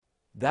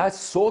Det er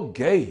så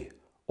gøy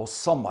å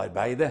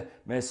samarbeide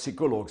med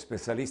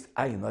psykologspesialist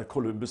Einar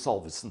Columbus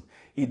Salvesen.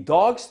 I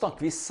dag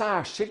snakker vi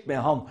særskilt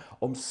med han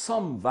om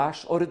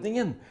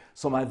samværsordningen,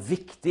 som er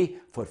viktig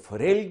for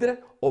foreldre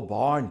og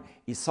barn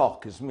i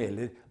saker som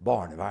gjelder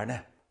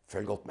barnevernet.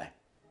 Følg godt med.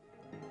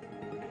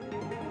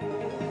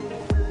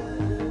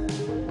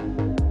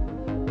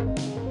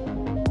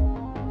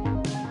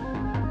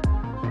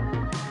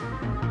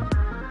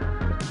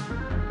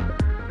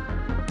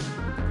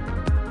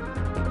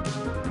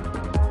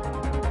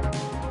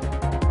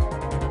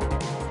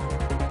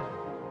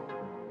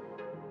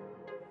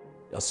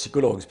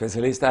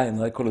 Psykologspesialist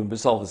Einar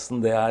Columbus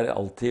Salvesen, det er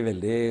alltid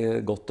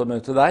veldig godt å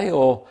møte deg,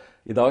 og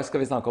i dag skal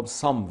vi snakke om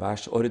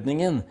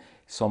samværsordningen,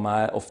 som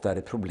ofte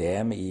er et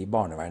problem i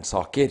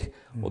barnevernssaker,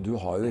 og du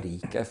har jo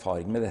rik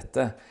erfaring med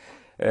dette.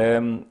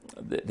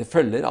 Det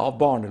følger av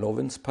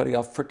barnelovens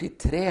paragraf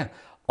 43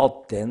 at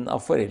den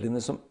av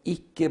foreldrene som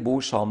ikke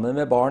bor sammen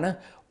med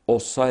barnet,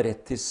 også har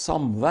rett til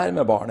samvær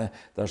med barnet,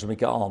 dersom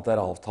ikke annet er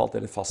avtalt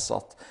eller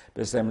fastsatt.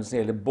 Bestemmelsen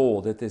gjelder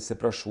både etter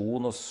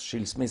separasjon og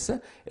skilsmisse,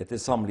 etter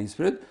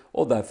samlivsbrudd,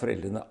 og der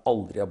foreldrene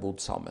aldri har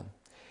bodd sammen.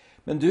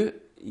 Men du,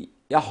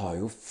 jeg har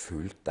jo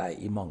fulgt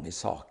deg i mange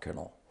saker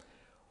nå,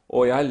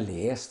 og jeg har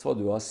lest hva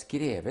du har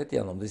skrevet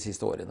gjennom de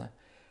siste årene.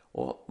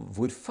 Og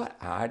hvorfor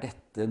er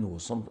dette noe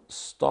som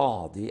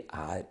stadig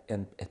er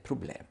et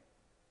problem?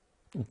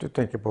 Du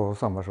tenker på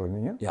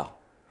samværsordningen? Ja.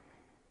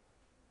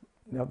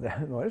 Ja, det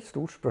var et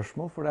stort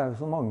spørsmål, for det er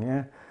jo så mange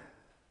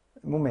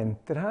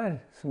momenter her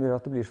som gjør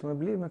at det blir som det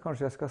blir, men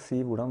kanskje jeg skal si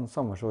hvordan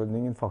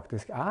samværsordningen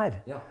faktisk er.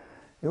 Ja.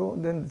 Jo,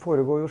 den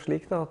foregår jo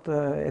slik da, at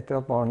etter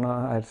at barna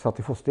er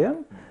satt i fosterhjem,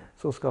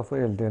 så skal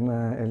foreldrene,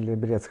 eller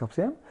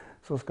beredskapshjem,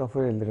 så skal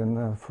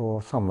foreldrene få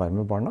samvær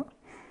med barna.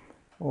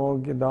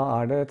 Og da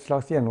er det et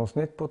slags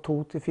gjennomsnitt på 2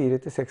 til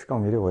 4 til 6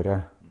 ganger i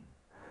året.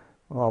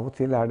 Og av og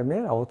til er det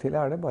mer, av og til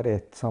er det bare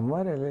ett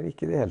samvær, eller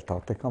ikke i det hele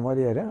tatt. Det kan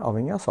variere,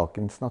 avhengig av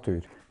sakens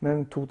natur.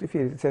 Men 2 til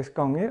 4 til 6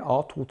 ganger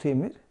av 2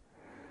 timer,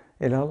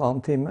 eller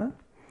halvannen time,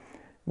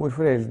 hvor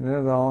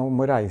foreldrene da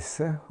må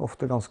reise,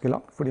 ofte ganske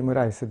langt, for de må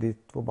reise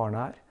dit hvor barnet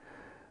er,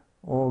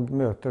 og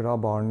møter da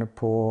barnet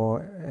på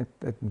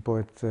et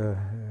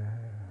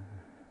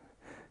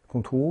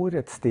kontor,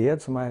 et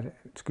sted som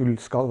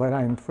skal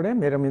være egnet for det,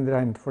 mer eller mindre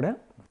egnet for det.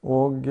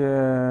 Og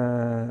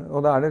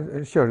da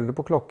kjører det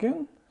på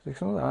klokken.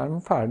 Liksom, er de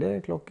ferdig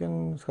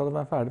klokken, skal det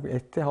være ferdig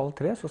 1 til halv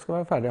 3, så skal det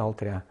være ferdig halv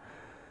 3.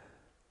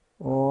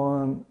 Og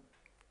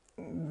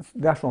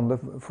det er sånn det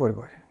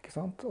foregår, ikke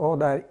sant? Og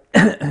det er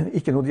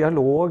ikke noe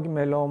dialog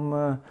mellom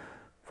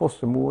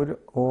fostermor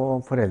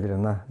og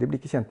foreldrene. De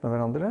blir ikke kjent med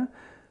hverandre.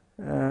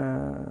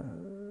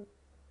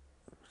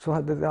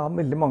 Så det har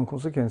veldig mange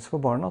konsekvenser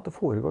for barna at det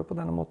foregår på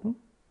denne måten.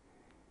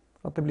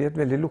 At det blir et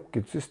veldig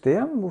lukket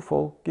system, hvor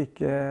folk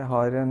ikke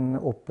har en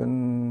åpen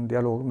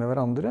dialog med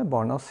hverandre.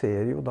 Barna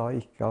ser jo da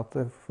ikke at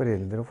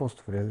foreldre og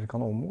fosterforeldre kan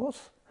omgås.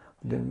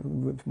 Det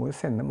må jo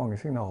sende mange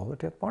signaler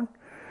til et barn,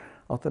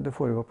 at det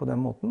foregår på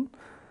den måten.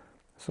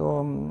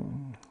 Så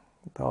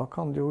da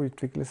kan det jo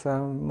utvikle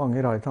seg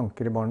mange rare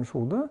tanker i barnets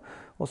hode.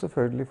 Og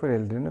selvfølgelig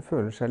foreldrene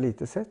føler seg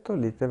lite sett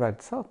og lite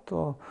verdsatt.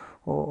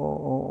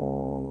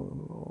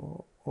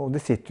 Og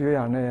de sitter jo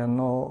gjerne igjen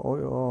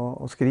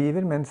og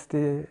skriver mens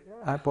de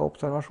er på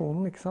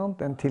observasjonen, ikke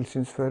sant? En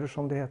tilsynsfører,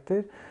 som det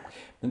heter.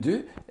 Men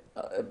du,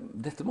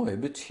 dette må jo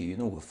bety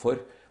noe for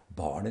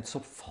barnets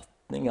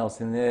oppfatning av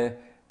sine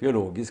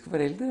biologiske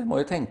foreldre. Må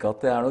jo tenke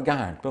at det er noe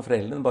gærent med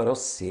foreldrene bare å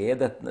se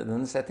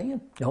denne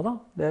settingen. Ja da,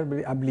 det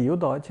blir jo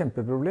da et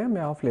kjempeproblem.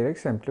 Jeg har flere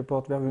eksempler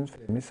på at vi har vunnet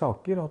frem i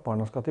saker, og at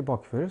barna skal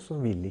tilbakeføres, så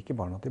vil ikke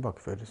barna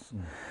tilbakeføres.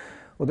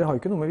 Og det har jo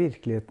ikke noe med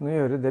virkeligheten å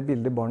gjøre, det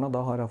bildet barna da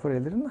har av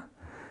foreldrene.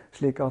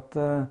 Slik at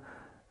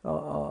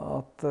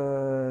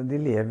de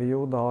lever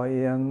jo da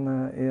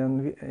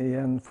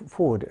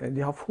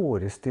de har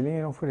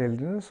forestillinger om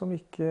foreldrene som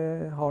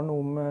ikke har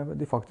noe med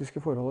de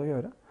faktiske forhold å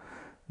gjøre.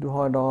 Du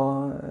har da,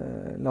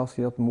 la oss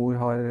si at mor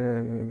har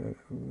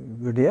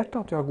vurdert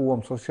at du har god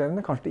omsorgsevne.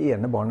 Kanskje det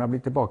ene barnet har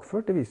blitt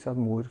tilbakeført. Det viser at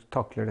mor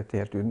takler dette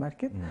helt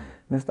utmerket.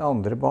 Mens det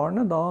andre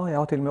barnet, jeg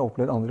har til og med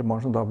opplevd andre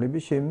barn som da blir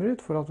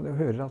bekymret for at de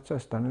hører at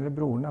søsteren eller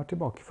broren er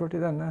tilbakeført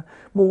til denne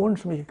moren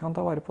som ikke kan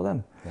ta vare på dem.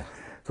 Ja.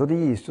 Så det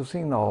gis jo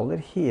signaler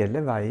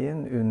hele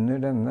veien under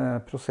denne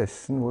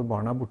prosessen hvor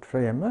barna er borte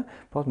fra hjemmet,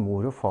 på at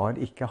mor og far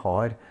ikke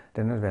har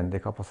den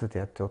nødvendige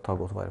kapasitet til å ta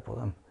godt vare på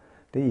dem.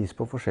 Det gis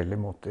på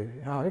forskjellige måter.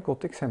 Jeg har et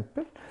godt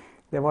eksempel.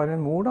 Det var en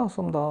mor da,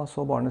 som da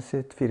så barnet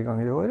sitt 4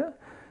 ganger i året,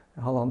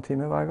 halvannen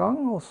time hver gang,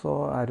 og så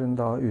er hun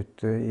da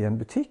ute i en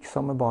butikk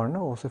sammen med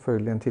barnet, og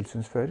selvfølgelig en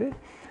tilsynsfører.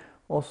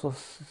 Og så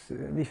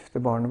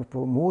vifter barnet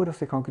på mor og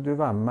sier, kan ikke du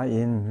være med meg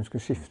inn? Hun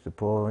skulle skifte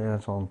på i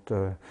et sånt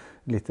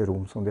lite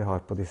rom som de har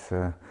på disse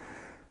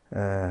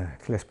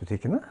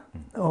klesbutikkene.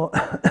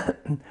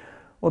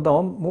 Og da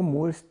må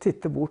mor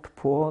titte bort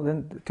på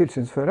den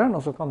tilsynsføreren,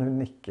 og så kan hun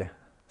nikke.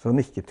 Så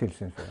nikker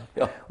tilsynsføreren.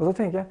 Ja. Og så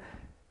tenker jeg,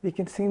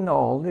 hvilke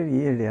signaler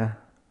gir det?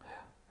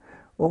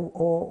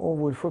 Og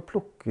hvorfor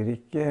plukker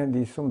ikke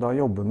de som da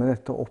jobber med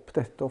dette opp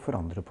dette og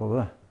forandrer på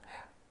det?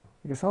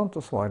 Ikke sant?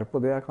 Og svaret på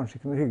det kanskje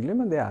ikke noe hyggelig,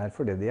 men det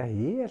fordi de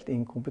helt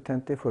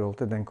inkompetente i forhold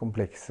til den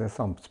komplekse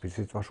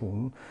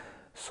samspillsituasjonen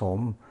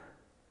som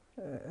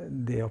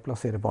det å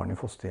plassere barn i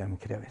fosterhjem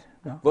krever.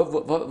 Ja.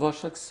 Hva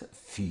slags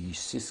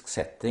fysisk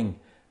setting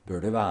bør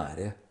det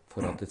være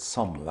for at et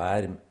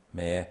samvær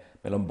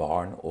mellom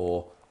barn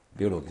og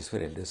biologiske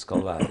foreldre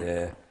skal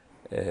være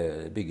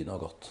byggende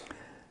og godt?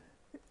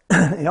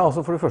 Ja,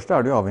 altså for det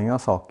første det jo avhengig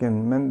av saken,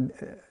 men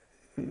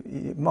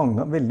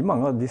veldig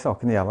mange av de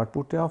sakene jeg har vært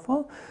borte i hvert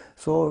fall,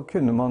 så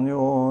kunne man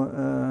jo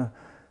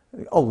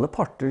alle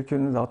parter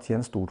kunne da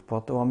tjene stort på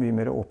at det var mye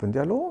mer åpen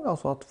dialog,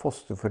 altså at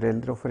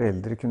fosterforeldre og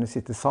foreldre kunne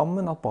sitte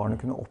sammen, at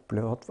barnet kunne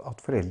oppleve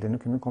at foreldrene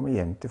kunne komme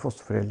hjem til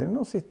fosterforeldrene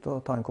og sitte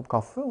og ta en kopp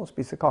kaffe og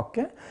spise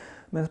kake,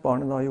 mens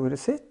barnet da gjorde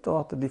sitt, og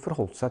at de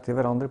forholdt seg til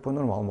hverandre på en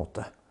normal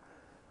måte.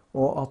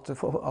 Og at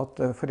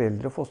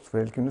foreldre og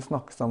fosterforeldre kunne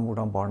snakke sammen om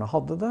hvordan barna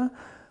hadde det,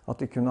 at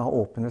de kunne ha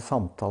åpne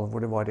samtaler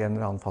hvor det var en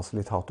eller annen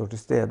fasilitator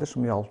til stede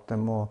som hjalp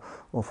dem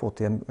å få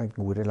til en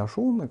god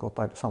relasjon, et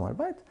godt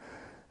samarbeid.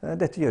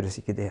 Dette gjøres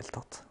ikke i det hele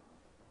tatt.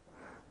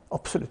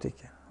 Absolutt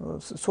ikke.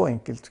 Så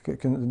enkelt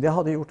det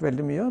hadde gjort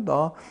veldig mye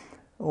da,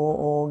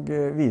 og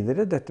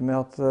videre dette med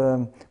at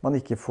man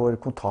ikke får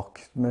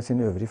kontakt med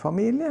sin øvrige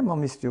familie. Man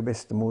mister jo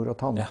bestemor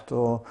og tante,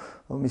 og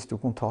mister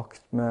jo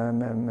kontakt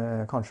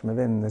kanskje med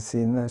vennene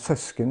sine.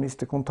 Søsken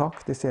mister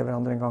kontakt, de ser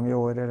hverandre en gang i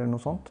året eller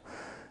noe sånt.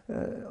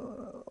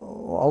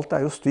 Og alt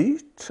jo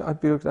styrt.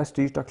 Det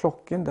styrt av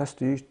klokken, det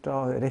styrt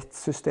av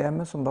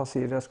rettssystemet, som da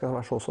sier det skal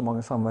være så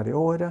mange samvær i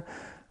året.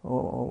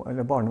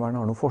 Eller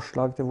barnevernet har noen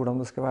forslag til hvordan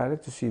det skal være.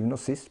 Til syvende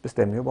og sist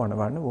bestemmer jo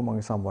barnevernet hvor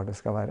mange samvær det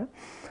skal være.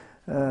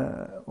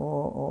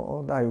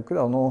 Og det jo ikke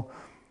da noen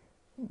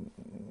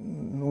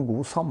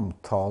god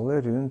samtale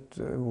rundt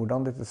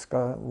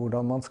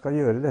hvordan man skal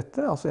gjøre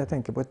dette. Altså jeg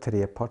tenker på et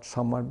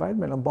trepartssamarbeid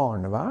mellom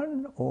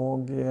barnevern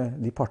og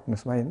de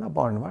partene som inne.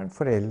 Barnevern,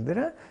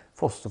 foreldre,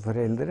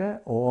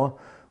 fosterforeldre og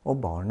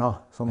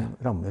barna som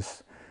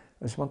rammes.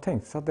 Hvis man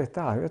tenker seg at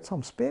dette jo et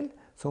samspill,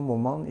 så må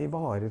man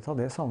ivareta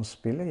det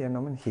samspillet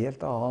gjennom en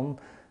helt annen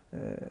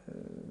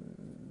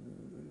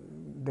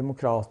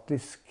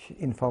demokratisk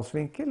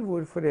innfallsvinkel,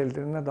 hvor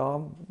foreldrene da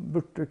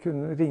burde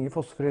kunne ringe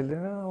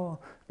fosterforeldrene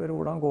og spørre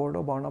hvordan går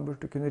det, og barna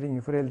burde kunne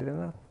ringe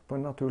foreldrene på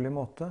en naturlig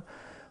måte.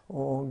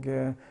 Og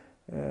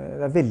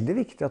det veldig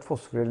viktig at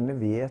fosterforeldrene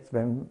vet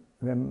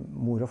hvem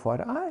mor og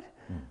far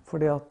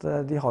fordi at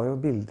de har jo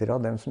bilder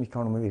av dem som ikke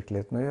har noe med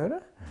virkeligheten å gjøre,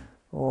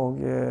 og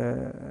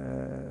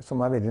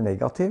som veldig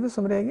negative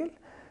som regel.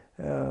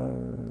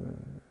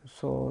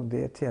 Så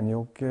det tjener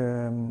jo ikke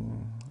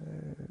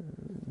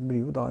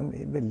blir jo da en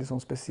veldig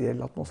sånn spesiell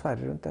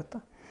atmosfære rundt dette.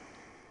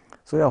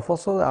 Så i alle fall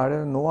så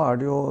nå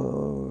det jo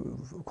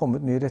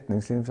kommet nye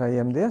retningslinjer fra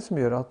IMD som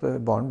gjør at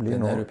barn blir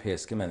Den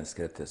europeiske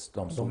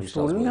menneskerettsdomstol i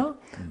Strasbourg.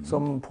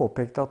 Som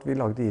påpekte at vi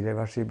lagde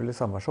irreversible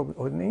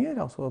samværsordninger.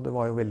 Altså det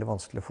var jo veldig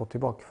vanskelig å få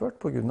tilbakeført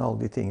på grunn av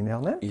alle de tingene jeg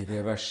har nevnt.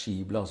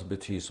 Irreversible altså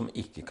betyr som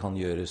ikke kan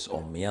gjøres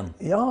om igjen?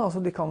 Ja, altså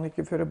de kan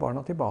ikke føre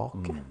barna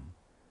tilbake.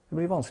 Det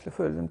blir vanskelig å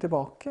føre dem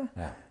tilbake.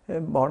 Ja.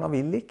 Barna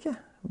vil ikke.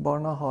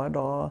 Barna har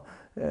da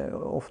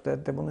ofte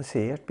et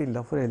demonisert bilde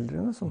av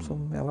foreldrene, som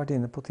jeg har vært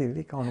inne på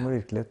tidligere, ikke har noe med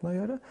virkeligheten å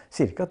gjøre.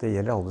 Sier ikke at det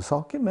gjelder alle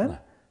saker, men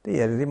det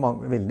gjelder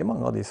veldig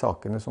mange av de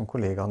sakene som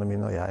kollegaene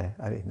mine og jeg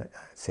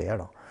ser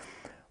da.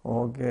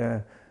 Og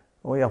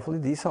i alle fall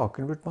i de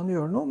sakene burde man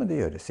gjøre noe, men det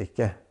gjøres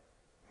ikke.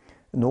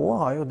 Nå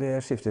har jo det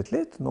skiftet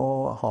litt. Nå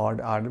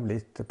det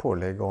blitt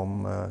pålegg om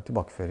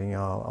tilbakeføring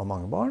av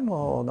mange barn,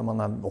 og da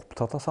man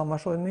opptatt av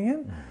samværsordningen,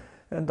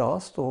 da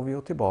står vi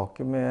jo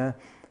tilbake med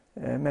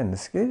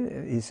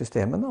mennesker i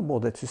systemene,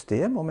 både et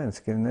system og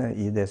menneskene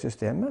i det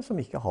systemet som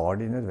ikke har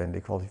de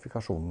nødvendige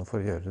kvalifikasjonene for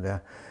å gjøre det.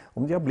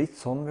 Om de har blitt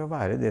sånn ved å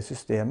være i det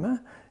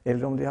systemet,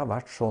 eller om de har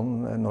vært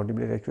sånn når de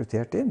blir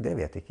rekruttert inn, det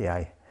vet ikke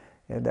jeg.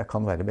 Det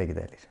kan være begge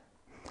deler.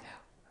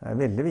 Det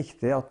veldig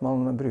viktig at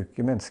man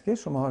bruker mennesker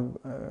som har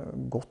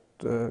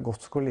godt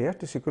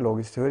skolert i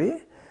psykologisk teori,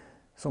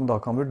 som da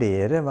kan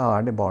vurdere hva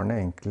det barnet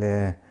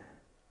egentlig,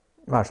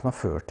 hva det som har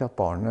ført til at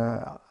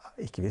barnet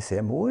ikke vil se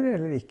mor,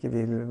 eller ikke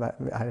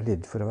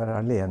redd for å være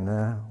alene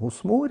hos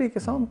mor, ikke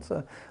sant?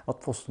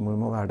 At fostermor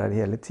må være der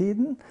hele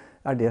tiden.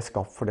 Det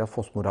skapt fordi at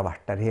fostermor har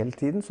vært der hele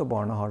tiden, så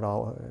barna har da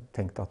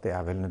tenkt at det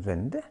vel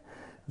nødvendig?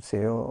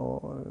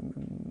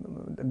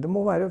 Det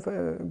må være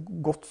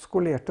godt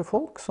skolerte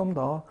folk som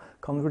da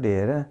kan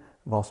vurdere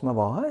hva som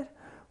hva her,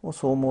 og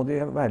så må de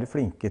være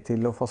flinke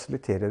til å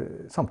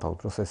fasilitere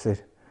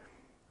samtaleprosesser.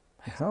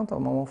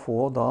 Man må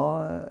få da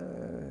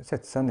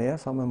sette seg ned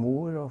sammen med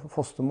mor og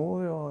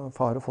fostermor og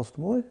far og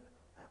fostermor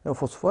og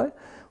fosterfar,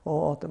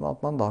 og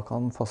at man da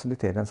kan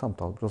fasilitere en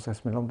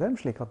samtaleprosess mellom dem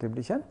slik at de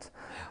blir kjent.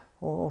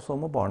 Og så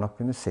må barna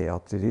kunne se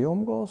at de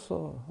omgås,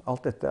 og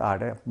alt dette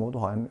må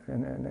du ha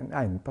en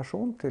egnet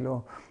person til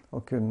å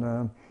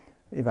kunne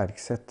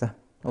iverksette.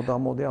 Og da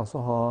må de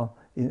altså ha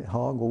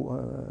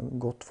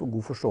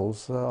god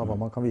forståelse av hva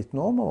man kan vite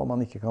noe om, og hva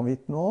man ikke kan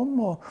vite noe om,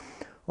 og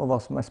hva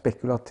som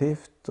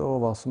spekulativt,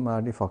 og hva som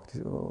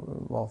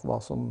hva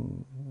som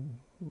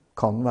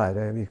kan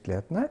være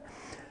virkeligheten her.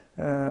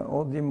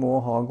 Og de må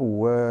ha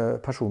gode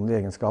personlige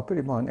egenskaper.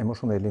 De må ha en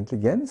emosjonell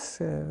intelligens,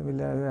 vil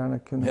jeg gjerne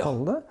kunne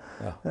kalle det.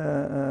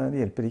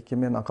 Det hjelper ikke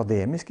med en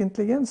akademisk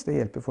intelligens, det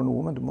hjelper for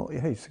noe, men du må i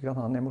høyeste grad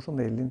ha en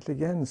emosjonell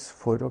intelligens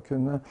for å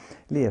kunne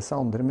lese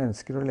andre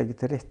mennesker og legge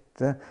til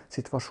rette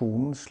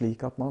situasjonen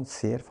slik at man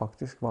ser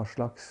faktisk hva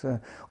slags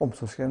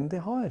omsorgsevne de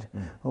har,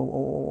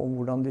 og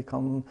hvordan de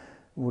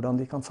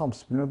kan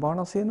samspille med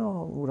barna sine,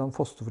 og hvordan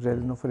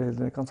fosterforeldrene og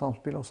foreldrene kan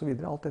samspille, og så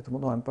videre. Alt dette må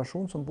du ha en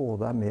person som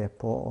både er med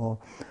på å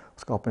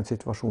skape en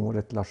situasjon hvor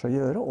dette lar seg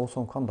gjøre, og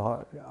som kan da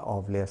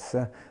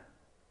avlese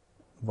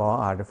hva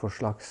er det for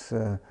slags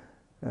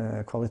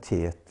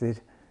kvaliteter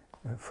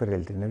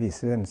foreldrene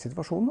viser i denne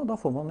situasjonen, og da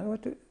får man jo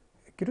et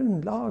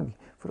grunnlag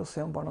for å se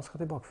om barna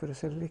skal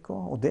tilbakeføres eller ikke.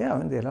 Og det er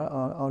jo en del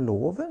av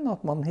loven,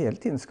 at man hele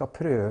tiden skal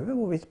prøve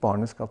hvorvidt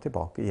barnet skal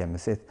tilbake i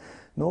hjemmet sitt.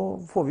 Nå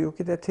får vi jo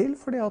ikke det til,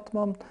 fordi at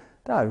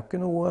det er jo ikke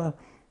noe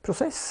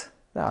prosess.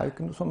 Det er jo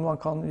ikke noe som man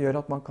kan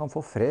gjøre at man kan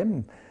få frem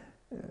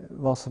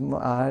hva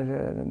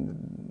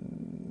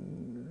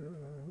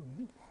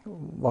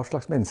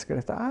slags mennesker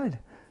dette er.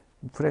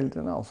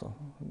 Foreldrene altså.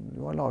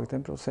 Du har laget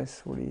en prosess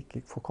hvor de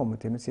ikke får komme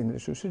til med sine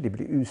ressurser. De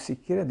blir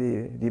usikre,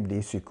 de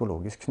blir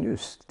psykologisk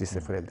knust,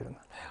 disse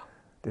foreldrene.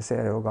 Det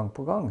ser jeg jo gang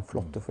på gang.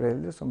 Flotte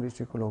foreldre som blir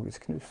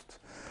psykologisk knust.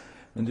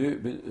 Men du,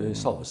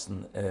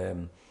 Salvesen,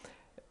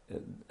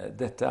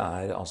 dette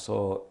er altså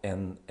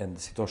en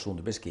situasjon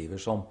du beskriver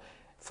som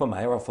for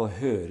meg i hvert fall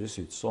høres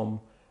ut som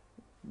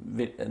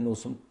noe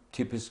som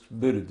typisk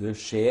burde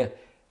skje.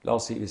 La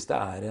oss si hvis det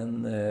er en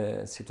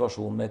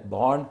situasjon med et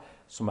barn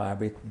som er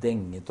blitt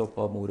denget opp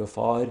av mor og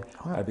far,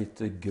 er blitt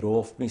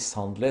grovt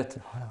mishandlet,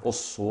 og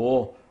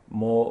så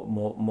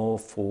må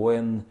få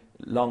en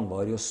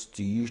langvarig og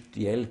styrt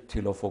hjelp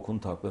til å få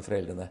kontakt med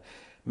foreldrene.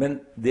 Men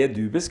det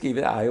du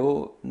beskriver er jo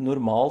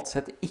normalt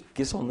sett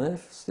ikke sånne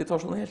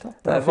situasjoner i hele tatt.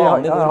 Det er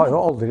vanlig. Jeg har jo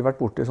aldri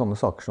vært borte i sånne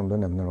saker som du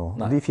nevner nå.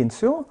 Nei. De finnes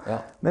jo,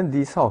 men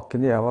de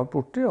sakene jeg har vært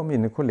borte og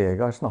mine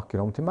kollegaer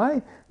snakker om til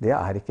meg, det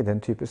er ikke den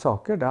type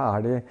saker. Jeg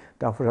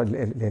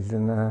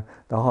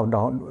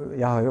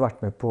har jo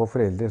vært med på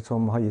foreldre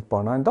som har gitt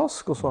barna en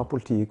dask, og så har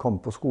politiet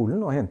kommet på skolen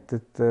og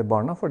hentet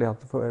barna fordi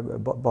at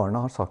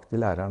barna har sagt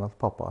til læreren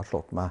at pappa har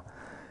slått meg.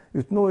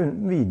 Uten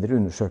noen videre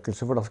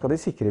undersøkelse, for da skal de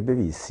sikre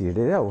bevis, sier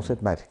de. Det er også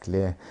et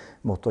merkelig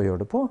måte å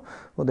gjøre det på.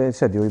 Og det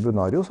skjedde jo i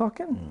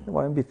Bonario-saken. Det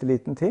var en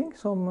bitteliten ting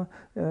som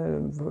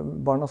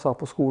barna sa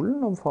på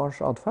skolen om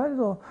fars adferd,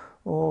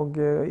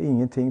 og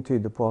ingenting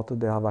tyder på at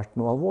det har vært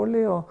noe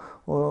alvorlig.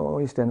 Og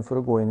i stedet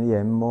for å gå inn i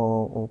hjem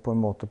og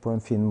på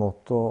en fin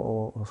måte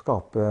og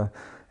skape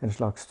en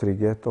slags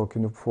trygghet og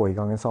kunne få i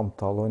gang en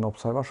samtale og en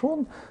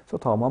observasjon, så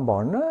tar man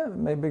barnet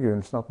med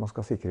begrunnelsen at man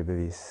skal sikre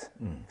bevis.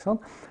 Ikke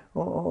sant?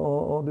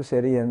 Og du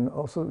ser igjen,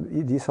 også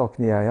i de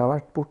sakene jeg har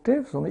vært borti,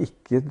 som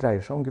ikke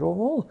dreier seg om grov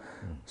vold,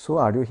 så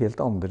er det jo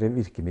helt andre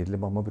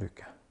virkemidler man må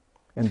bruke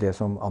enn det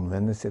som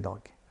anvendes i dag.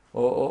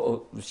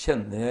 Og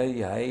kjenner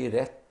jeg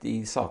rett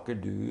i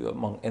saker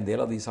en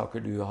del av de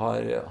saker du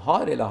har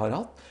eller har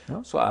hatt,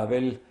 så er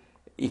vel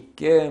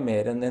ikke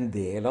mer enn en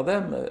del av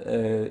dem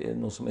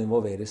noe som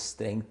involverer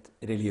strengt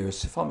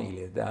religiøse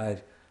familier. Det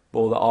er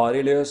både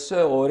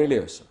areligiøse og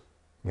religiøse.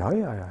 Ja.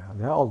 Det har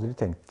jeg aldri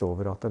tenkt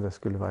over at det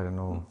skulle være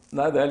noe...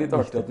 Nei, det er litt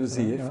artig at du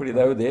sier, fordi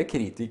det er jo det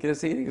kritikere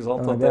sier, ikke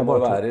sant? At det må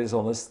være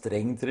sånne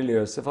strengt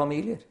religiøse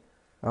familier.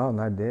 Ja,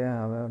 nei, det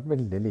er et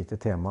veldig lite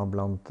tema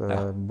blant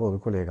både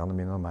kollegaene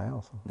mine og meg.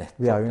 Altså.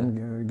 Vi er jo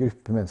en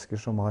gruppe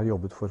mennesker som har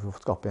jobbet for å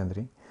skape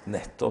endring.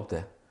 Nettopp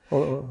det.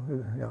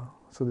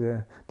 Så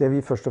det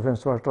vi først og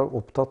fremst har vært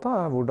opptatt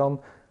av, er hvordan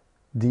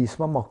de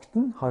som har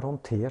makten har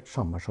håndtert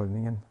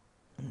samværsordningen.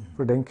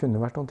 For den kunne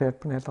vært håndtert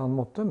på en helt annen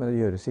måte, men det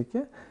gjøres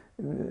ikke.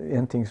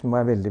 En ting som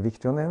er veldig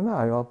viktig å nevne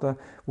er jo at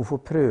hvorfor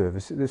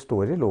prøves, det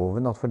står i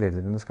loven at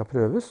foreldrene skal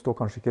prøves, det står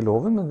kanskje ikke i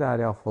loven, men det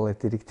er i hvert fall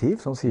et direktiv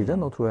som sier det.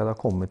 Nå tror jeg det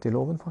har kommet i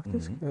loven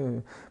faktisk,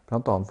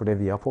 blant annet for det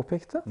vi har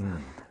påpekt det.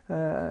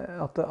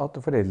 At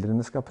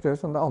foreldrene skal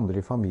prøves, men det er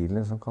andre i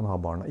familien som kan ha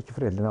barna. Ikke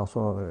foreldrene,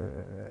 altså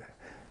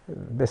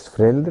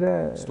besteforeldre,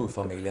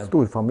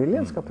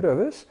 storfamilien skal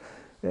prøves.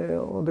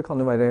 Og det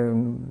kan jo være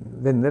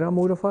venner av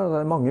mor og far,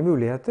 det er mange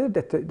muligheter.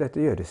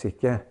 Dette gjøres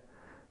ikke.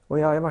 Og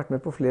jeg har vært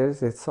med på flere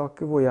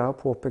rettssaker hvor jeg har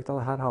påpekt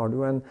at her har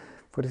du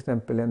for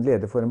eksempel en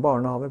leder for en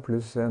barnehage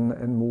pluss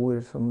en mor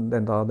som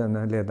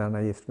denne lederen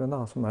er gift med,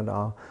 som er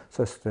da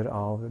søster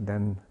av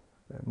den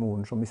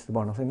moren som mister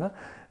barna sine,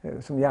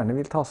 som gjerne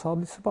vil ta seg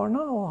av disse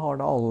barna, og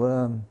har da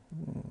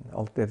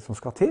alt det som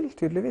skal til,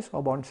 tydeligvis,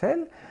 av barn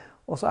selv.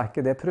 Og så er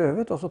ikke det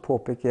prøvet, og så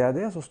påpeker jeg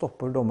det, så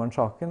stopper dommeren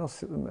saken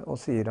og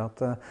sier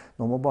at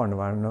nå må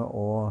barnevernet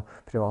og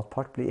privat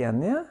part bli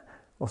enige.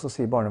 Og så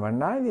sier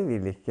barnevernet nei, vi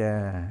vil ikke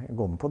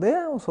gå med på det,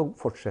 og så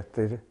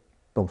fortsetter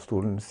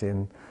domstolen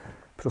sin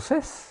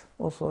prosess,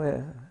 og så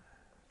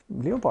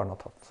blir jo barna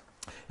tatt.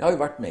 Jeg har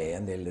jo vært med i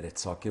en del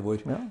rettssaker hvor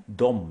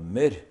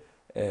dommer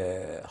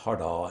har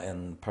da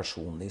en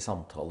personlig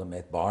samtale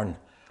med et barn,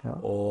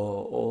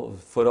 og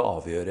for å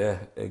avgjøre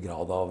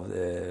grad av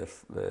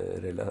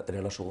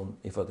relasjon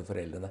i forhold til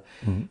foreldrene.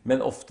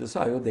 Men ofte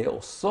så er jo det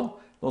også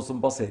noe som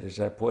baserer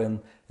seg på en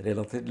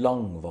relativt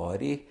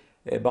langvarig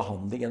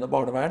behandling gjennom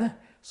barnevernet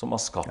som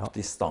har skapt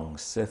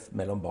distanse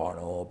mellom barn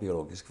og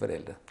biologiske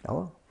foreldre.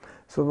 Ja,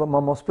 så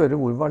man må spørre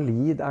hvor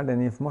valid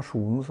den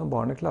informasjonen som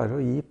barnet klarer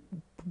å gi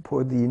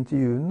på de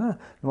intervjuene,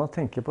 når man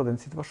tenker på den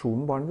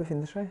situasjonen barnet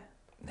befinner seg i.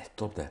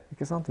 Nettopp det.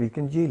 Ikke sant?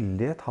 Hvilken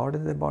gyldighet har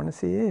det barnet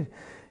sier?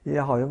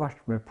 Jeg har jo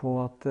vært med på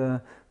at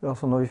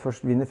når vi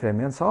først vinner frem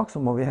i en sak, så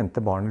må vi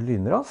hente barnet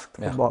lynraskt.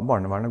 For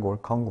barnevernet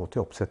kan gå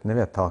til oppsettende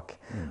vedtak.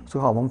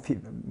 Så har man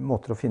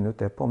måter å finne ut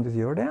det på om de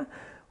gjør det.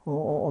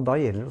 Og da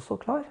gjelder det å stå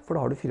klar, for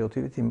da har du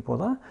 24 timer på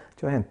deg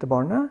til å hente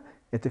barnet.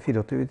 Etter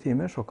 24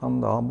 timer så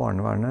kan da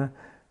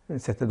barnevernet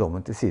sette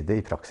dommen til side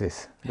i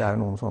praksis. Det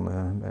noen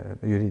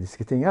sånne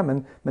juridiske ting her,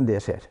 men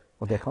det skjer.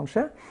 Og det kan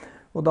skje.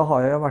 Og da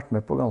har jeg vært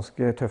med på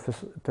ganske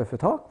tøffe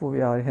tak, hvor vi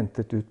har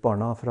hentet ut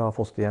barna fra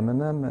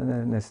fosterhjemmene,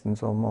 nesten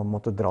som om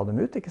måtte dra dem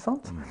ut, ikke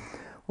sant?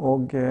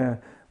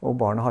 Og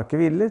barna har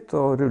ikke villet,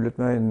 og rullet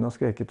med øynene og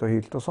skreket og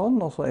hylt og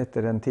sånn. Og så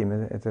etter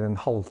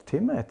en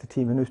halvtime, etter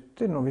 10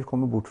 minutter, når vi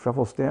kommer bort fra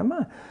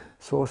fosterhjemmet,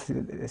 så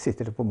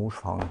sitter det på mors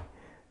fang.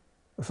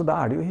 Så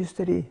da det jo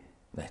hysteri.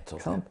 Nettopp.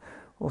 Ikke sant?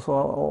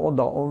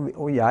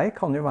 Og jeg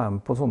kan jo være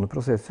med på sånne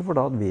prosesser, for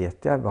da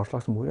vet jeg hva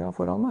slags mor jeg har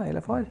foran meg,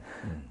 eller far.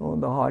 Og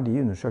da har de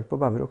undersøkt på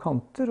bauger og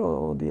kanter,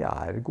 og de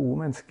gode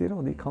mennesker,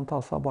 og de kan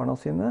ta seg av barna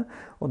sine.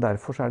 Og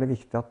derfor så det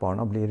viktig at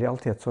barna blir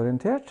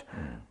realitetsorientert,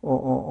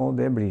 og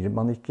det blir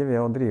man ikke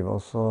ved å drive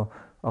også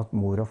at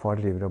mor og far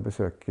driver og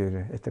besøker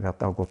etter at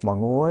det har gått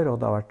mange år, og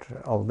det har vært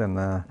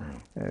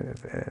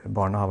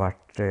barna har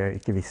vært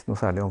ikke visst noe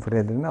særlig om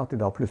foreldrene, at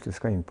de da plutselig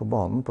skal inn på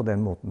banen på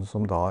den måten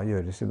som da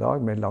gjøres i dag,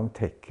 med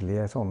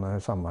langtekkelige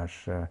sånne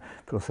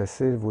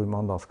samværsprosesser hvor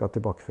man da skal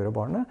tilbakeføre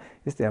barnet,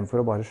 i stedet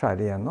for å bare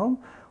skjære igjennom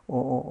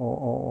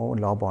og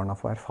la barna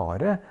få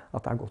erfare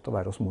at det godt å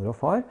være hos mor og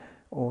far,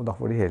 og da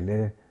får de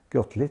heller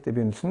gråte litt i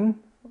begynnelsen,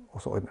 og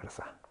så ordner det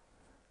seg.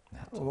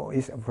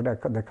 For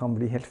det kan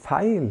bli helt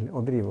feil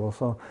å drive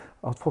også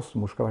at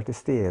fostermor skal være til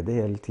stede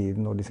hele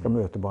tiden når de skal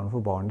møte barnet,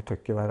 for barnet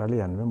tør ikke være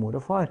alene med mor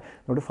og far,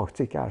 når det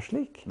faktisk ikke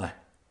slik. Nei.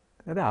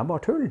 Det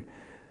bare tull.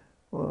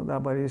 Og det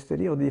bare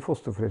hysteri. Og de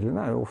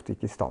fosterforeldrene jo ofte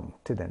ikke i stand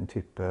til den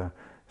type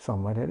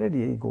samvær heller.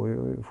 De går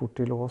jo fort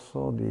til lås,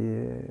 og de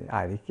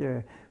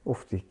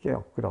ofte ikke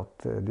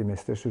akkurat de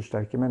mest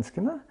ressurssterke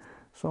menneskene.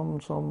 Som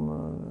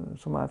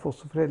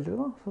fosterforeldre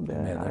da. Så det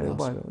jo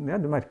bare,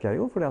 det merker jeg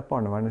jo, fordi at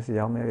barnevernet sier,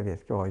 ja, men jeg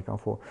vet ikke hva vi kan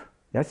få.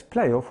 Jeg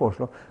pleier å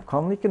foreslå,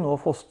 kan ikke nå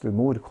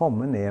fostermor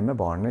komme ned med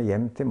barnet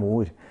hjem til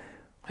mor?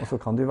 Og så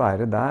kan de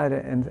være der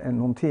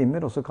noen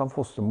timer, og så kan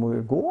fostermor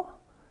gå,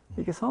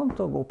 ikke sant?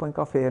 Og gå på en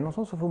kafé eller noe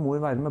sånt, så får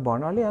mor være med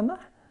barnet alene.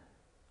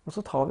 Og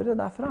så tar vi det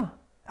derfra.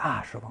 Det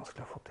så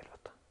vanskelig å få til,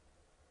 vet du.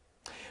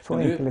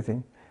 Så enkle ting.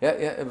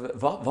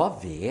 Hva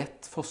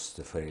vet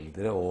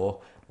fosterforeldre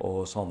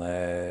og sånne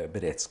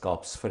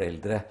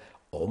beredskapsforeldre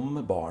om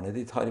barnet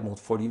de tar imot?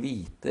 Får de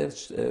vite?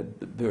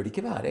 Bør det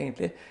ikke være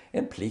egentlig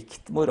en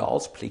plikt,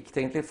 moralsk plikt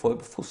egentlig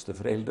for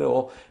fosterforeldre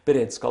og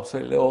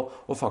beredskapsforeldre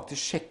å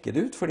faktisk sjekke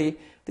det ut? Fordi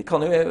de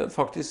kan jo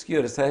faktisk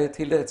gjøre seg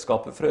til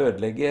redskapet for å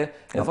ødelegge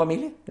en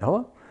familie. Ja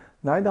da.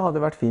 Nei, det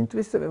hadde vært fint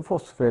hvis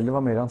fosterforeldre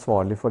var mer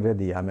ansvarlig for det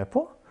de med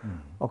på.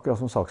 Akkurat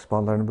som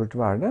saksbehandlerne burde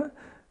være det.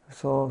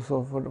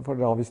 For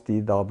da, hvis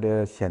de da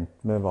ble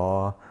kjent med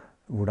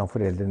hvordan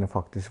foreldrene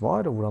faktisk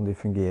var, og hvordan de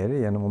fungerer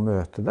gjennom å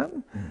møte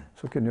dem,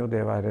 så kunne jo det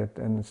være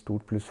en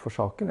stort pluss for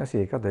saken. Jeg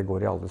sier ikke at det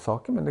går i alle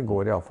saker, men det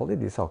går i alle fall i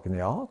de sakene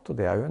jeg har hatt, og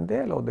det jo en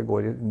del, og det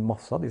går i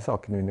masse av de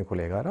sakene mine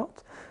kollegaer har hatt,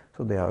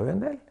 så det jo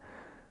en del.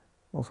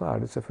 Og så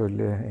det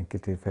selvfølgelig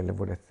enkelttilfeller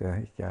hvor dette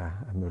ikke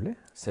mulig.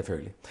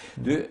 Selvfølgelig.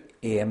 Du,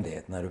 EMD,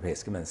 den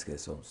europeiske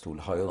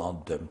menneskerettsdomstol, har jo da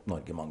dømt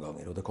Norge mange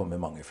ganger, og det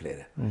kommer mange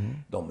flere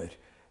dommer.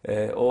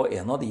 Og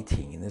en av de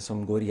tingene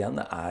som går igjen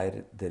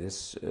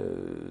deres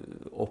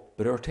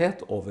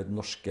opprørthet over den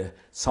norske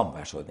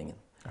samværsordningen.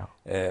 Ja.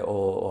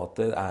 Og at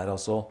det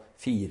altså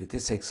 4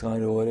 til 6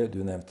 ganger i året,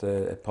 du nevnte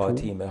et par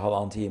timer,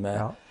 halvannen time.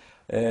 Ja.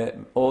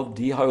 Og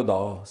de har jo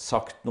da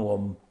sagt noe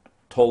om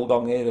 12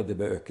 ganger, og det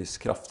bør økes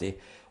kraftig.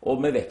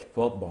 Og med vekt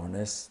på at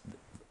barnets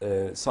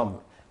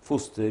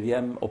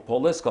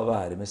fosterhjemoppholdet skal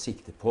være med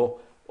sikte på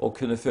å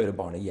kunne føre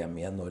barnet hjem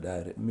igjen når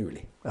det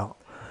mulig. Ja.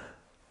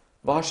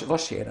 Hva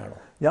skjer der nå?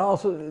 Ja,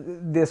 altså,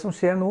 det som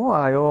skjer nå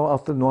jo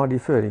at nå har de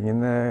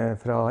føringene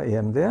fra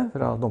EMD,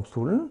 fra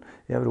domstolen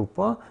i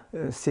Europa,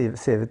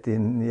 sevet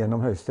inn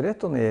gjennom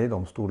Høyesterett og ned i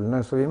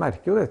domstolene. Så vi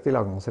merker jo dette i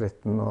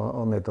lagmannsretten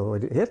og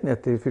nedover, helt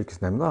ned til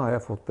fylkesnemnda har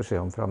jeg fått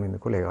beskjed om fra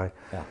mine kollegaer.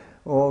 Ja.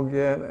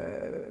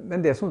 Men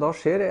det som da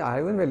skjer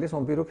jo en veldig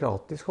sånn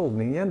byråkratisk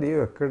holdning igjen. De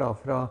øker da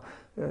fra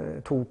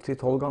 2 til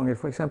 12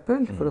 ganger for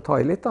eksempel, for å ta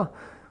i litt da.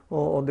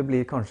 Og det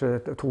blir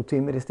kanskje 2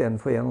 timer i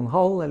stedet for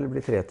 1,5, eller det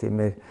blir 3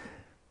 timer.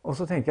 Og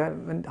så tenker jeg,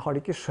 men har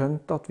de ikke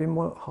skjønt at vi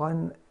må ha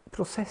en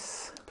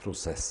prosess?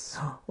 Prosess.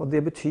 Og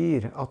det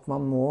betyr at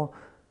man må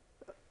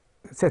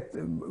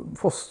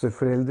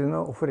fosterforeldrene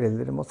og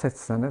foreldre må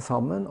sette seg ned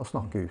sammen og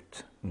snakke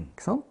ut.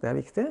 Ikke sant? Det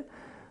viktig.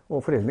 Og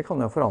foreldre kan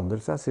jo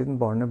forandre seg siden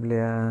barnet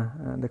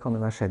det kan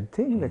jo være skjedd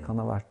ting. Det kan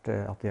ha vært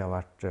at de har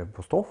vært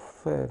på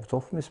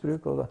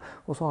stoffmisbruk,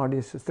 og så har de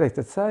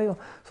streitet seg.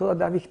 Så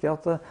det er viktig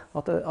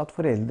at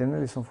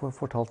foreldrene liksom får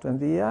fortalt hvem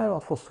de er,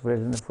 og at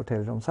fosterforeldrene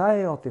forteller om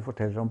seg, og at de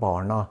forteller om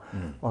barna.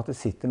 Og at det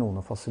sitter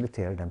noen og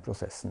fasiliterer den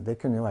prosessen. Det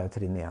kunne jo være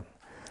trinn 1.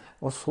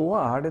 Og så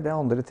det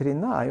andre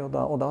trinnet,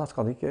 og da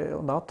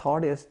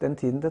tar det den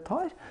tiden det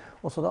tar.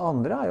 Og så det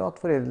andre jo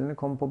at foreldrene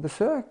kommer på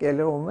besøk,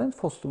 eller omvendt,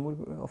 fostermor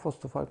og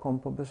fosterfar kommer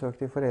på besøk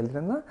til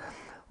foreldrene.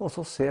 Og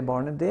så ser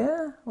barnet det,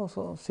 og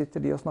så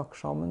sitter de og snakker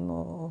sammen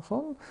og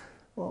sånn.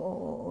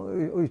 Og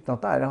uten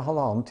at det en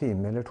halvannen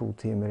time, eller 2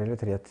 timer, eller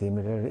 3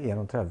 timer, eller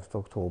 31.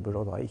 oktober,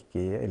 og da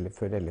ikke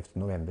før 11.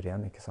 november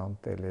igjen, ikke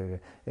sant?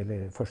 Eller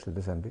 1.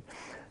 desember.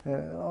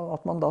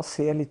 At man da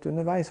ser litt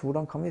underveis,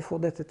 hvordan kan vi få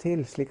dette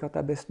til, slik at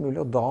det best mulig.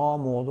 Og da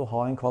må du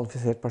ha en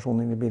kvalifisert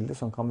person inn i bildet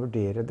som kan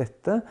vurdere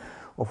dette,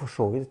 og for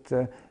så vidt,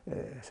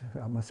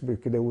 man skal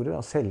bruke det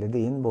ordet, selge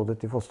det inn både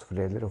til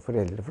fosterforeldre og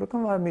foreldre. For det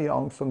kan være mye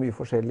angst og mye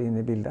forskjellig inn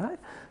i bildet her.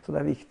 Så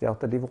det viktig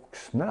at de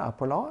voksne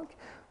på lag,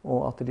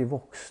 og at de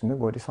voksne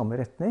går i samme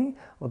retning,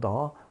 og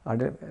da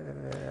det...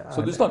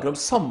 Så du snakker om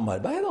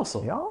samarbeid,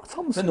 altså? Ja,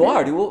 samspill. Men nå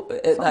det jo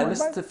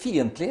nærmest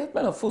fiendtlighet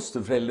mellom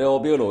fosterforeldre og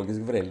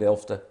biologiske foreldre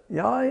ofte.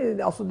 Ja,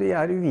 altså de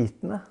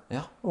uvitende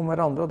om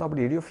hverandre, og da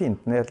blir det jo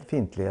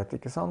fiendtlighet,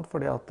 ikke sant?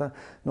 Fordi at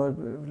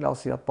la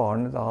oss si at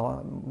barnet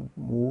da,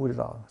 mor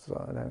da,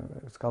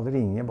 skal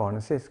ringe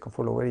barnet sitt, skal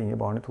få lov å ringe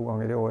barnet 2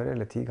 ganger i året,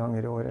 eller 10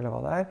 ganger i året, eller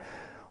hva det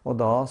Og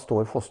da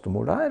står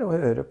fostermor der og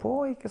hører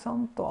på, ikke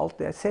sant? Og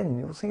alt det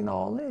sender jo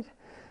signaler.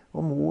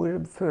 Og mor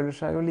føler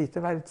seg jo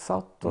lite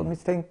verdsatt og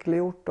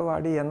mistenkeliggjort. Og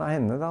hva det igjen av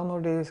henne da, når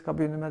de skal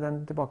begynne med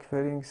den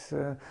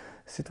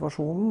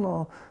tilbakeføringssituasjonen?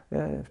 Og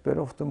jeg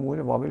spør ofte mor,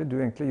 hva ville du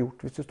egentlig gjort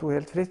hvis du sto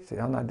helt fritt?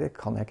 Ja, nei, det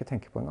kan jeg ikke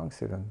tenke på en gang,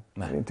 sier hun.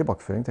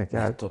 Tilbakeføring, tenker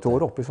jeg. Jeg står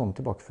oppe i sånne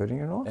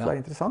tilbakeføringer nå, så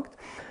det interessant.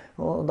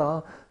 Og da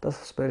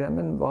spør jeg,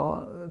 men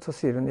hva? Så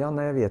sier hun, ja,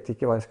 nei, jeg vet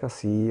ikke hva jeg skal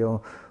si, og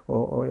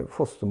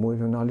fostermor,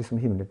 hun har liksom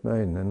himlet med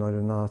øynene når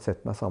hun har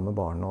sett meg sammen med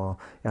barn, og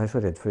jeg så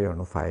redd for å gjøre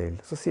noe feil.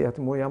 Så sier jeg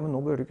til mor, ja, men nå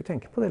bør du ikke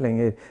tenke på det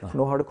lenger. For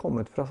nå har det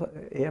kommet fra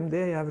EMD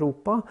i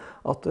Europa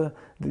at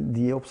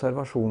de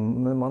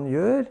observasjonene man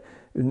gjør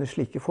under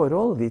slike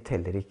forhold, de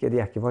teller ikke, de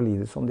ikke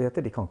valide som det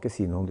heter, de kan ikke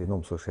si noe om dine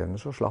omsorgsevner,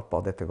 så slapp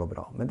av, dette går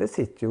bra. Men det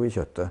sitter jo i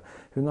kjøttet.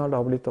 Hun har da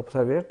blitt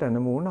observert,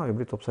 denne moren har jo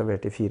blitt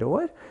observert i 4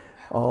 år,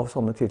 av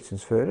sånne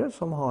tilsynsførere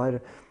som har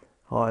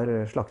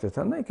slaktet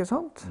henne, ikke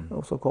sant?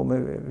 Og så kommer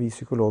vi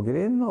psykologer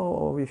inn,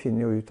 og vi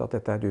finner jo ut at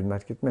dette et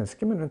utmerket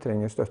menneske, men hun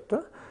trenger støtte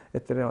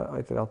etter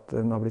at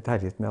hun har blitt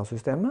herjet med av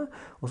systemet.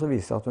 Og så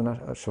viser det at hun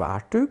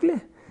svært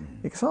dugelig,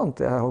 ikke sant?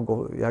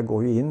 Jeg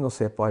går jo inn og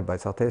ser på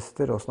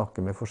arbeidsattester og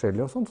snakker med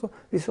forskjellige og sånn, så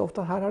viser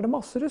ofte at her det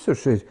masse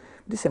ressurser.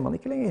 De ser man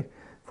ikke lenger.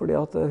 Fordi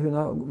at hun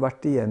har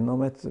vært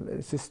igjennom et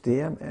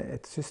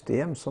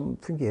system som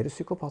fungerer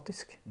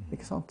psykopatisk,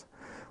 ikke sant?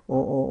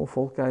 Og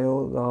folk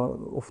jo da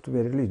ofte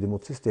mer lydige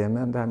mot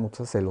systemet enn det mot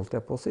seg selv, holdt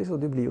jeg på å si, så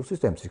de blir jo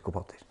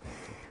systempsykopater.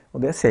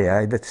 Og det ser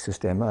jeg i dette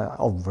systemet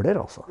avler,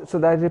 altså.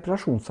 Så det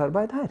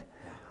reparasjonsarbeid her.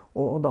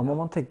 Og da må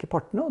man tenke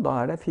partene, og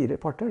da det 4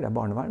 parter. Det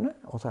barnevernet,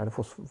 og så det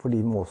for de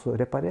må også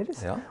repareres.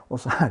 Og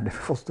så det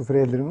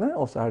fosterforeldrene,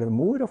 og så det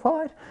mor og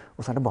far,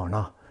 og så det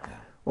barna.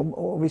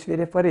 Og hvis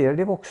vi reparerer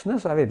de voksne,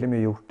 så veldig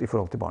mye gjort i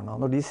forhold til barna.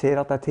 Når de ser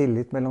at det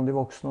tillit mellom de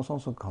voksne og sånn,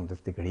 så kan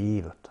det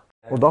gli, vet du.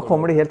 Og da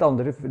kommer det helt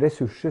andre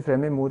ressurser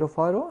frem i mor og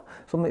far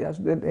også. Ja,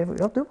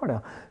 det var det.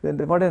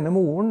 Det var denne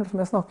moren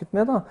som jeg snakket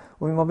med da,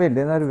 og hun var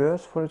veldig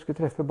nervøs for å skulle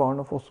treffe barn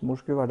og fostermor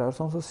skulle være der.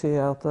 Sånn, så sier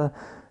jeg at,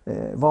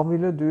 hva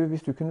ville du,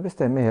 hvis du kunne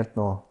bestemme helt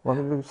nå, hva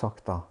ville du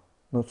sagt da,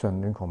 når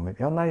sønnen din kommer?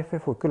 Ja, nei, for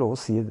jeg får ikke lov å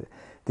si det.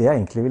 Det jeg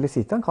egentlig ville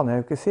si til han, kan jeg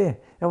jo ikke si.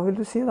 Ja, hva vil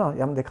du si da?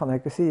 Ja, men det kan jeg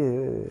ikke si.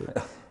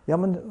 Ja,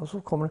 men og så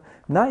kommer det.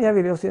 Nei, jeg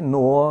vil jo si,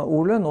 nå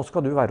Ole, nå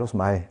skal du være hos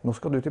meg. Nå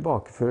skal du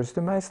tilbakeføres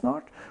til meg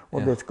snart, og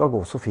det skal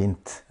gå så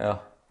fint.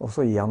 Og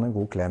så gi han en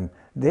god klem.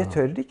 Det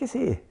tør de ikke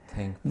si.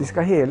 De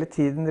skal hele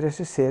tiden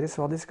regisseres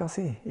hva de skal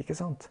si, ikke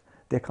sant?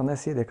 Det kan jeg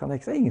si, det kan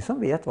jeg ikke si. Det ingen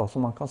som vet hva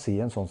som man kan si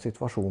i en sånn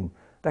situasjon.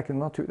 Det ikke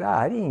noe natur.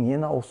 Det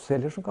ingen av oss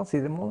heller som kan si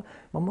det.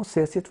 Man må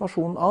se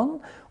situasjonen an,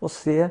 og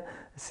se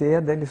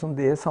det, liksom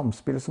det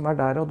samspillet som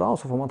der og da, og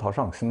så får man ta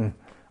sjansen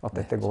at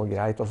dette går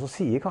greit. Og så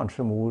sier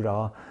kanskje mor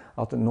da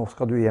at nå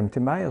skal du hjem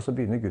til meg, og så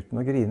begynner gutten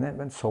å grine,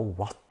 men so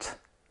what?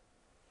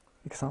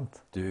 Ikke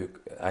sant? Du,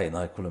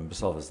 Einar Columbus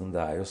Salvesen,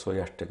 det jo så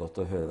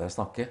hjertegodt å høre deg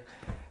snakke.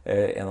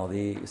 En av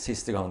de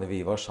siste gangene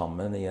vi var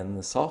sammen i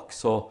en sak,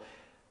 så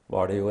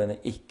var det jo en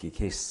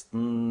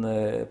ikke-kristen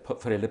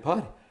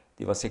foreldrepar.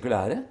 De var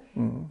sekulære,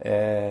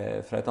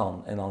 fra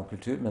en annen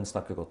kultur, men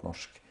snakker godt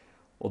norsk.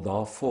 Og da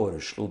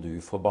foreslo du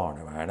for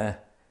barnevernet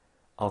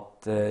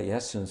at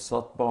jeg synes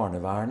at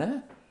barnevernet,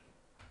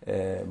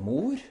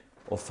 mor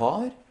og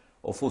far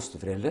og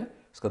fosterforeldre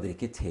skal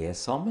drikke te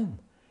sammen.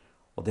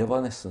 Og det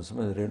var nesten som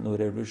noe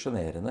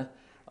revolusjonerende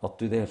at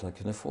du i det hele tatt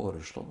kunne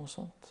foreslå noe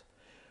sånt.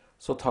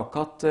 Så takk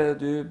at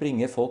du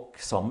bringer folk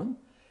sammen.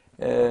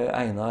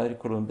 Einar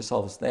Columbus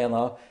Salvesen, en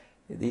av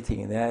de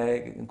tingene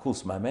jeg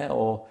koser meg med,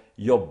 å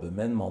jobbe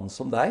med en mann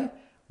som deg,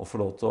 å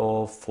få lov til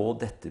å få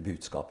dette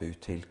budskapet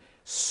ut til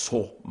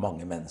så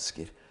mange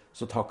mennesker.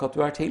 Så takk at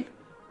du er til,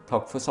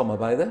 takk for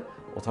samarbeidet,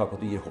 og takk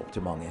at du gir håp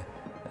til mange.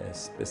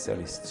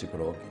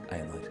 Spesialistpsykolog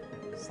Einar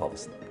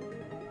Salvesen.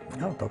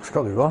 Ja, takk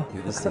skal du ha.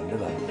 Gud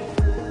velsigne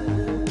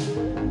deg.